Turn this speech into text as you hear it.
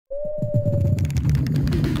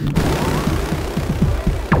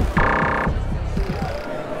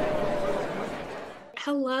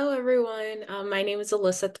Hello, everyone. My name is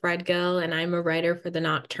Alyssa Threadgill, and I'm a writer for The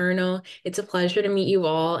Nocturnal. It's a pleasure to meet you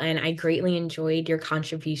all, and I greatly enjoyed your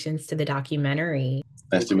contributions to the documentary.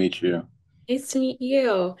 Nice to meet you. Nice to meet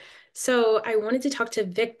you. So, I wanted to talk to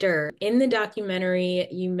Victor. In the documentary,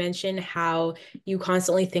 you mentioned how you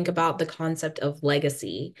constantly think about the concept of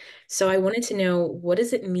legacy. So, I wanted to know, what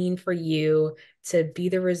does it mean for you to be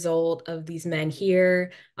the result of these men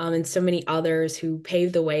here, and so many others who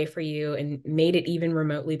paved the way for you and made it even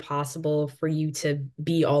remotely possible for you to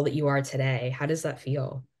be all that you are today? How does that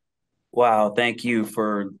feel? Wow, thank you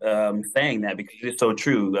for saying that because it's so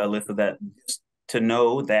true, Alyssa, that just to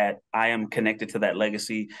know that I am connected to that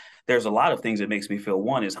legacy, there's a lot of things that makes me feel.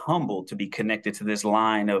 One is humbled to be connected to this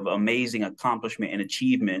line of amazing accomplishment and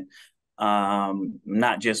achievement,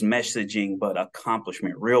 not just messaging, but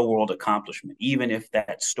accomplishment, real world accomplishment, even if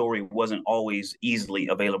that story wasn't always easily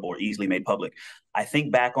available or easily made public. I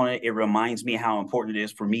think back on it, it reminds me how important it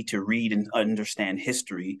is for me to read and understand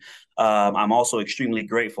history. I'm also extremely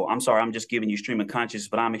grateful. I'm sorry, I'm just giving you stream of consciousness,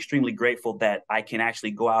 but I'm extremely grateful that I can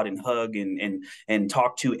actually go out and hug and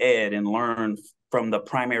talk to Ed and learn from the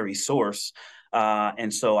primary source.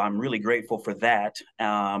 And so I'm really grateful for that.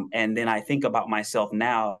 And then I think about myself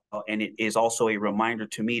now, and it is also a reminder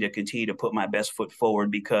to me to continue to put my best foot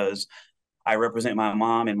forward because I represent my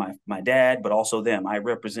mom and my dad, but also them. I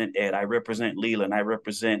represent Ed. I represent Leland. I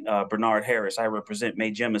represent Bernard Harris. I represent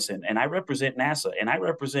Mae Jemison, and I represent NASA, and I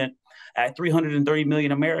represent 330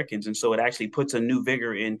 million Americans. And so it actually puts a new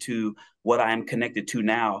vigor into what I am connected to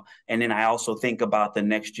now. And then I also think about the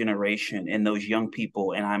next generation and those young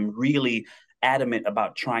people, and I'm really adamant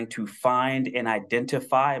about trying to find and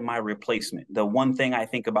identify my replacement. The one thing I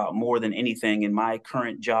think about more than anything in my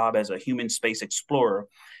current job as a human space explorer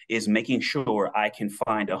is making sure I can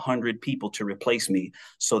find 100 people to replace me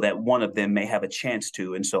so that one of them may have a chance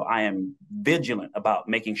to. And so I am vigilant about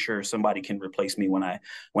making sure somebody can replace me when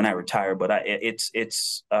I retire. But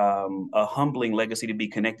it's a humbling legacy to be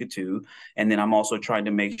connected to. And then I'm also trying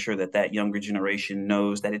to make sure that that younger generation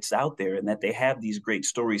knows that it's out there and that they have these great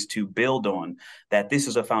stories to build on, that this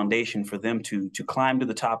is a foundation for them to climb to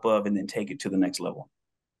the top of and then take it to the next level.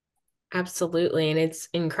 Absolutely. And it's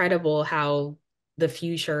incredible how the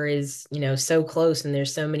future is, so close, and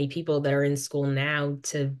there's so many people that are in school now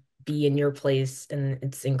to be in your place, and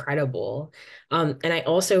it's incredible. And I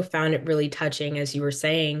also found it really touching, as you were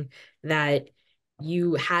saying, that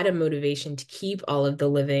you had a motivation to keep all of the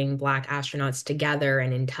living Black astronauts together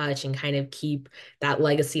and in touch and kind of keep that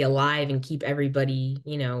legacy alive and keep everybody,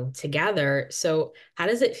 together. So, how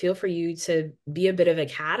does it feel for you to be a bit of a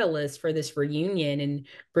catalyst for this reunion and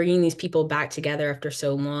bringing these people back together after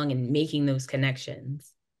so long and making those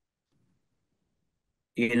connections?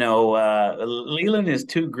 Leland is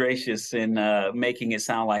too gracious in making it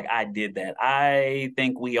sound like I did that. I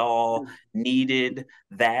think we all needed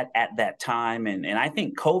that at that time. And I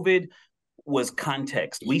think COVID was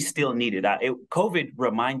context. We still needed it. COVID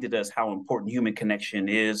reminded us how important human connection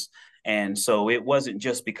is. And so it wasn't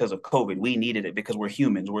just because of COVID. We needed it because we're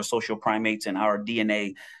humans, we're social primates, and our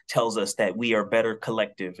DNA tells us that we are better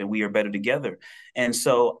collective and we are better together. And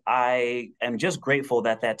so I am just grateful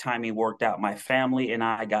that that timing worked out. My family and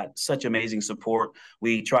I got such amazing support.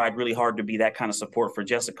 We tried really hard to be that kind of support for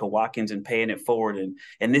Jessica Watkins and paying it forward.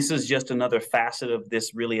 And this is just another facet of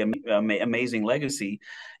this really amazing legacy.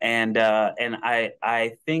 And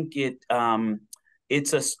I think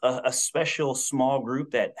it's a special small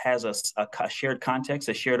group that has a shared context,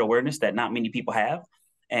 a shared awareness that not many people have.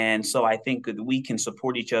 And so I think that we can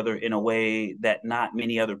support each other in a way that not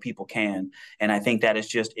many other people can. And I think that is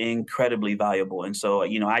just incredibly valuable. And so,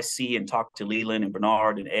 I see and talk to Leland and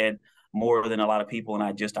Bernard and Ed more than a lot of people.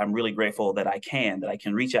 And I'm really grateful that I can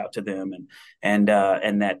reach out to them and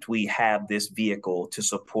that we have this vehicle to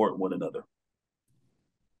support one another.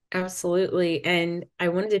 Absolutely. And I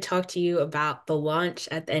wanted to talk to you about the launch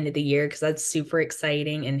at the end of the year because that's super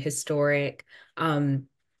exciting and historic. Um,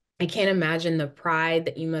 I can't imagine the pride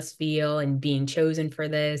that you must feel and being chosen for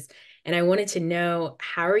this. And I wanted to know,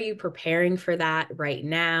 how are you preparing for that right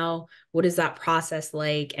now? What is that process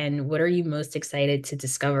like? And what are you most excited to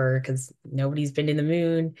discover? Because nobody's been to the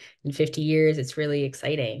moon in 50 years. It's really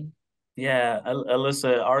exciting. Yeah,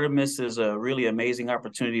 Alyssa, Artemis is a really amazing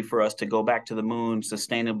opportunity for us to go back to the moon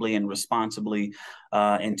sustainably and responsibly,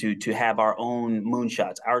 and to have our own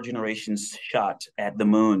moonshots, our generation's shot at the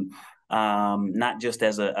moon. not just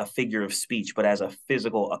as a figure of speech, but as a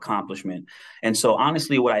physical accomplishment. And so,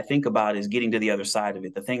 honestly, what I think about is getting to the other side of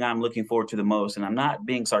it. The thing I'm looking forward to the most, and I'm not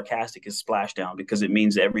being sarcastic, is splashdown because it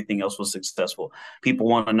means everything else was successful. People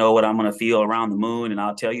want to know what I'm going to feel around the moon, and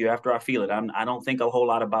I'll tell you after I feel it. I don't think a whole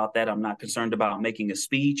lot about that. I'm not concerned about making a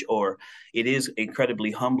speech, or it is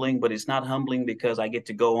incredibly humbling, but it's not humbling because I get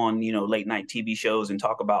to go on, late night TV shows and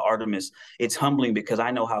talk about Artemis. It's humbling because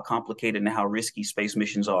I know how complicated and how risky space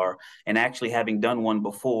missions are, and actually having done one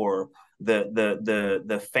before,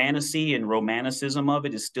 the fantasy and romanticism of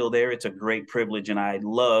it is still there. It's a great privilege, and I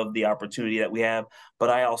love the opportunity that we have. But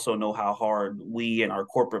I also know how hard we and our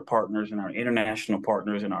corporate partners and our international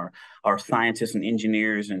partners and our scientists and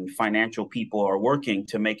engineers and financial people are working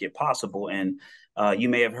to make it possible. And you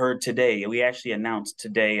may have heard today, we actually announced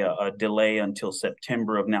today a delay until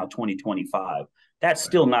September of now 2025. That's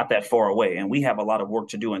still not that far away, and we have a lot of work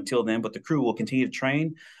to do until then. But the crew will continue to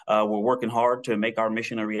train. We're working hard to make our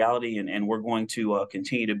mission a reality, and we're going to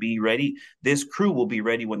continue to be ready. This crew will be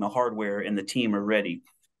ready when the hardware and the team are ready.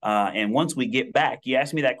 And once we get back, you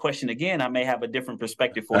ask me that question again, I may have a different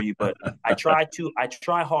perspective for you. But I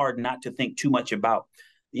try hard not to think too much about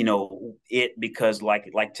it, because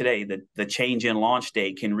like today, the change in launch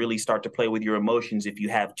date can really start to play with your emotions if you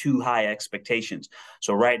have too high expectations.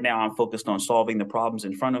 So right now I'm focused on solving the problems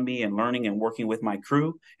in front of me and learning and working with my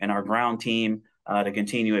crew and our ground team to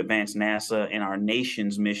continue to advance NASA and our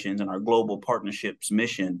nation's missions and our global partnerships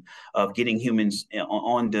mission of getting humans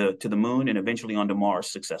on to the moon and eventually onto Mars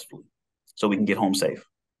successfully so we can get home safe.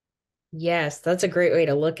 Yes, that's a great way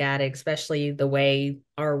to look at it, especially the way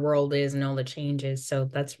our world is and all the changes. So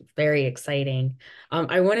that's very exciting.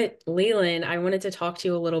 Leland, I wanted to talk to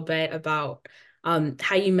you a little bit about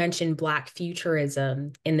how you mentioned Black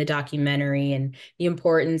futurism in the documentary and the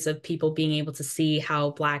importance of people being able to see how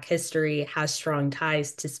Black history has strong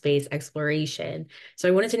ties to space exploration. So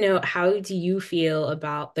I wanted to know, how do you feel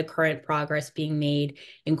about the current progress being made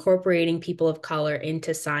incorporating people of color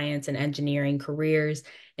into science and engineering careers?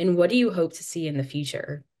 And what do you hope to see in the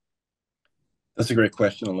future? That's a great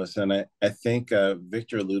question, Alyssa. And I think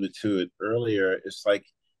Victor alluded to it earlier. It's like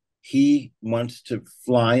he wants to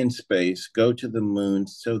fly in space, go to the moon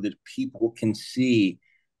so that people can see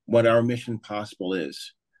what our mission possible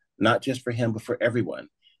is, not just for him, but for everyone.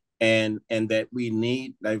 And that we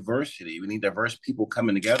need diversity. We need diverse people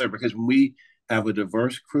coming together, because when we have a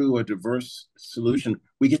diverse crew, a diverse solution,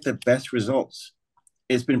 we get the best results.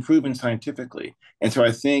 It's been proven scientifically. And so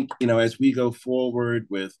I think, as we go forward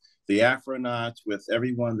with the astronauts, with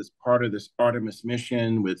everyone that's part of this Artemis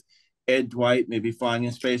mission, with Dwight maybe flying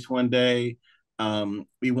in space one day,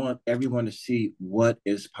 we want everyone to see what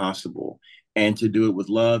is possible and to do it with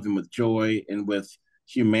love and with joy and with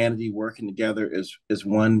humanity working together as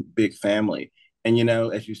one big family. And,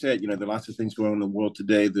 as you said, there are lots of things going on in the world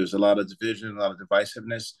today. There's a lot of division, a lot of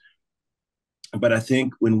divisiveness. But I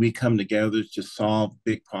think when we come together to solve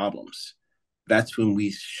big problems, that's when we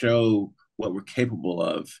show what we're capable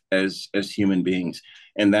of as human beings.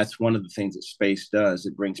 And that's one of the things that space does.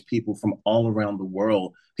 It brings people from all around the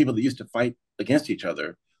world, people that used to fight against each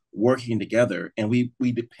other, working together, and we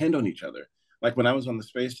depend on each other. Like when I was on the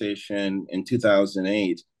space station in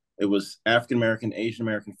 2008, it was African American, Asian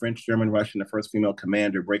American, French, German, Russian, the first female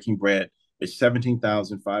commander breaking bread at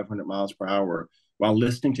 17,500 miles per hour while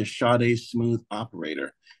listening to Sade's Smooth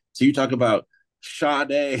Operator. So you talk about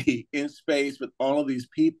Sade in space with all of these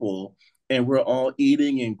people, and we're all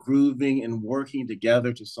eating and grooving and working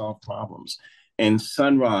together to solve problems. And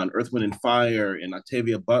Sun Ra, Earth, Wind, and Fire, and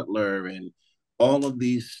Octavia Butler, and all of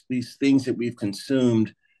these things that we've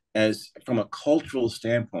consumed as from a cultural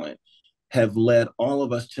standpoint have led all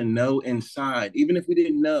of us to know inside, even if we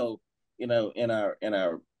didn't know, in our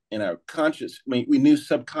conscious, I mean, we knew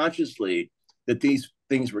subconsciously that these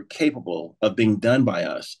things were capable of being done by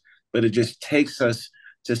us. But it just takes us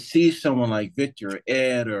to see someone like Victor or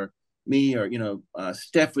Ed or me or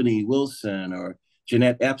Stephanie Wilson or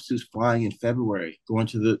Jeanette Epps, who's flying in February, going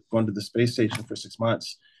to the space station for 6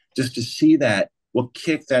 months, just to see that will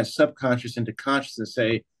kick that subconscious into consciousness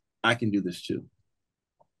and say, I can do this too.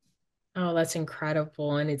 Oh, that's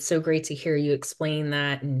incredible. And it's so great to hear you explain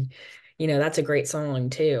that. And, that's a great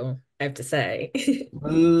song too, I have to say.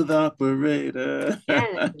 Smooth operator.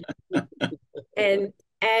 Yeah. And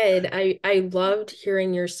Ed, I loved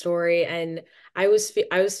hearing your story, and I was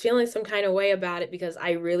feeling some kind of way about it because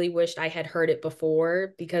I really wished I had heard it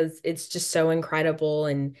before, because it's just so incredible,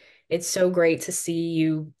 and it's so great to see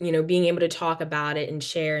you, being able to talk about it and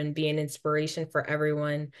share and be an inspiration for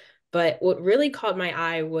everyone. But what really caught my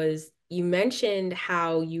eye was you mentioned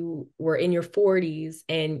how you were in your 40s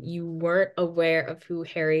and you weren't aware of who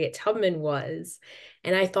Harriet Tubman was.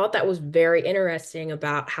 And I thought that was very interesting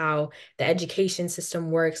about how the education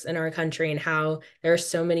system works in our country and how there are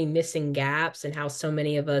so many missing gaps and how so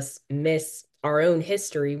many of us miss our own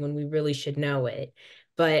history when we really should know it.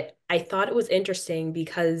 But I thought it was interesting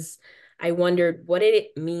because I wondered, what did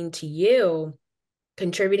it mean to you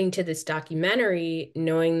contributing to this documentary,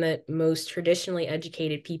 knowing that most traditionally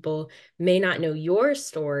educated people may not know your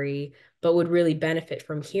story, but would really benefit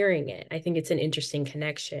from hearing it? I think it's an interesting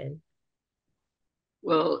connection.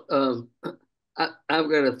 Well, I've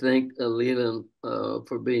got to thank Leland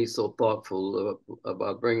for being so thoughtful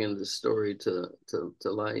about bringing this story to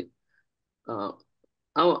light. Uh,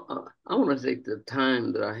 I want to take the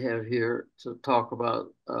time that I have here to talk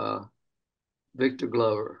about Victor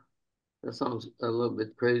Glover. That sounds a little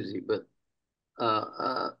bit crazy, but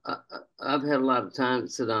I've had a lot of time to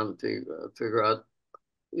sit down and figure out,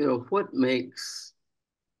 what makes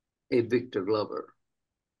a Victor Glover.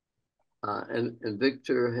 And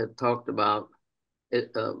Victor had talked about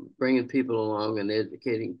it, bringing people along and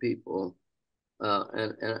educating people.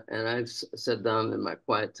 And I've sat down in my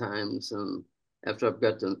quiet times and after I've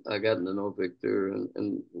gotten to know Victor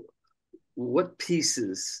and what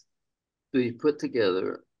pieces do you put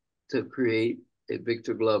together to create a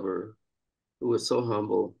Victor Glover who was so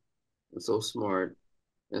humble and so smart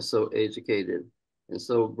and so educated and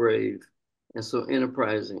so brave and so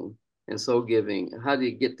enterprising and so giving? How do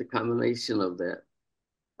you get the combination of that?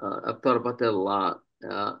 I've thought about that a lot.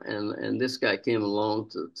 And this guy came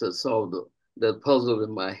along to solve the puzzle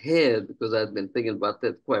in my head because I've been thinking about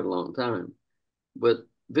that quite a long time. But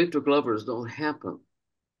Victor Glovers don't happen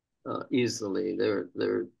easily. They're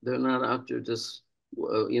not out there just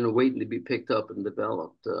waiting to be picked up and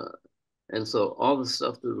developed. And so all the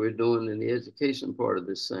stuff that we're doing in the education part of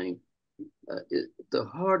this thing, the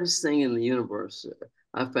hardest thing in the universe,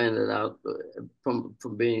 I find it out from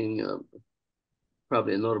being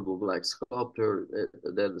probably a notable Black sculptor,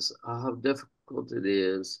 that is how difficult it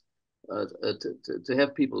is to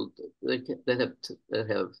have people that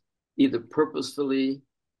have either purposefully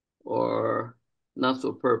or not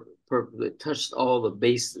so purposefully touched all the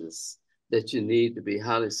bases that you need to be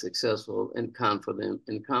highly successful and confident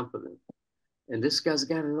and competent. And this guy's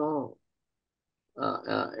got it all.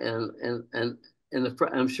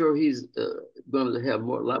 I'm sure he's going to have a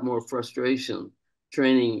lot more frustration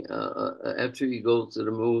training after he goes to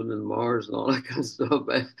the moon and Mars and all that kind of stuff.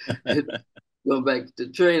 Going back to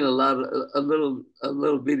train a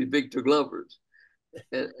little bitty Victor Glovers,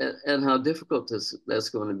 and how difficult that's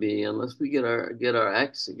going to be unless we get our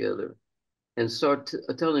acts together and start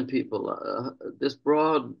telling people this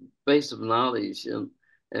broad base of knowledge and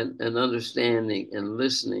understanding and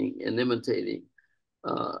listening and imitating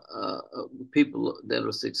people that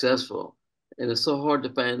are successful. And it's so hard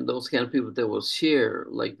to find those kind of people that will share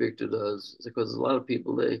like Victor does, because a lot of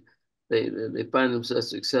people, they find themselves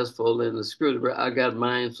successful and I got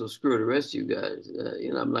mine, so screw the rest of you guys.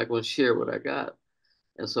 I'm not going to share what I got.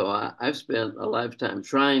 And so I've spent a lifetime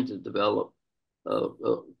trying to develop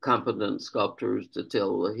competent sculptors to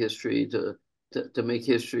tell a history, to make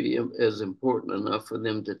history as important enough for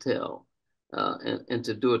them to tell, and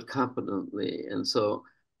to do it competently. And so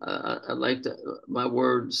I'd like my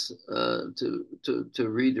words to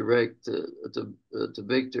redirect to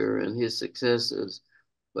Victor and his successes,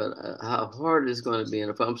 but how hard it's going to be.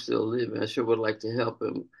 And if I'm still living, I sure would like to help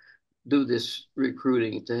him do this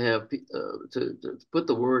recruiting, to have to put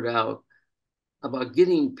the word out about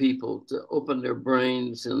getting people to open their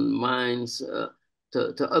brains and minds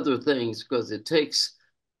to other things, because it takes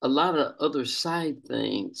a lot of other side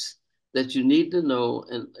things that you need to know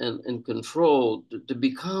and control to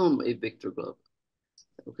become a Victor Glover.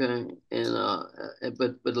 Okay,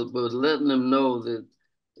 but letting them know that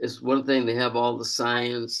it's one thing to have all the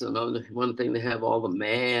science and one thing to have all the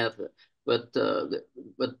math, but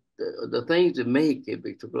the thing to make a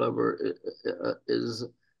Victor Glover is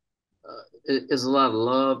a lot of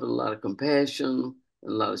love and a lot of compassion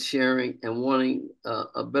and a lot of sharing and wanting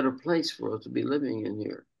a better place for us to be living in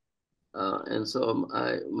here. And so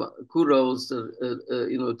kudos to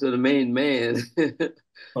to the main man.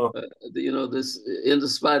 Oh. This in the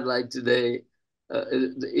spotlight today.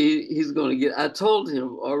 He's going to get. I told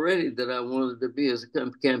him already that I wanted to be his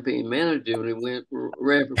campaign manager when he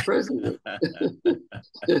ran for president.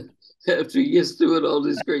 After he gets through it, all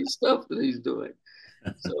this great stuff that he's doing.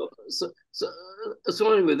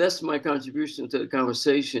 So anyway, that's my contribution to the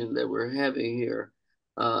conversation that we're having here.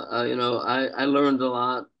 I learned a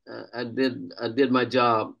lot. I did my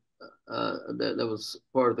job. That was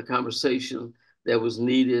part of the conversation that was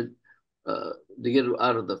needed. to get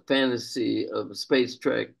out of the fantasy of a space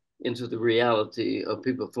trek into the reality of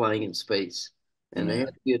people flying in space. And there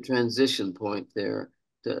had to be a transition point there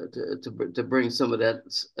to bring some of that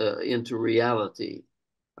into reality.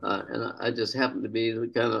 And I just happened to be the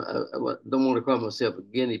kind of, I don't want to call myself a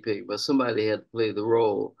guinea pig, but somebody had to play the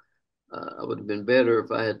role. I would have been better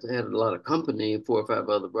if I had had a lot of company, 4 or 5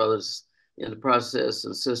 other brothers in the process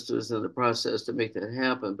and sisters in the process to make that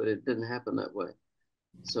happen, but it didn't happen that way.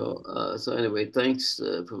 So anyway, thanks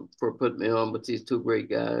for putting me on with these 2 great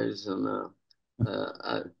guys, and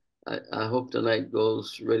I hope tonight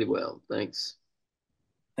goes really well. Thanks.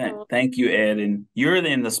 Thank you, Ed. And you're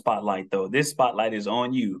in the spotlight, though. This spotlight is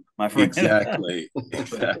on you, my friend. Exactly. But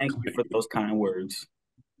thank you for those kind words.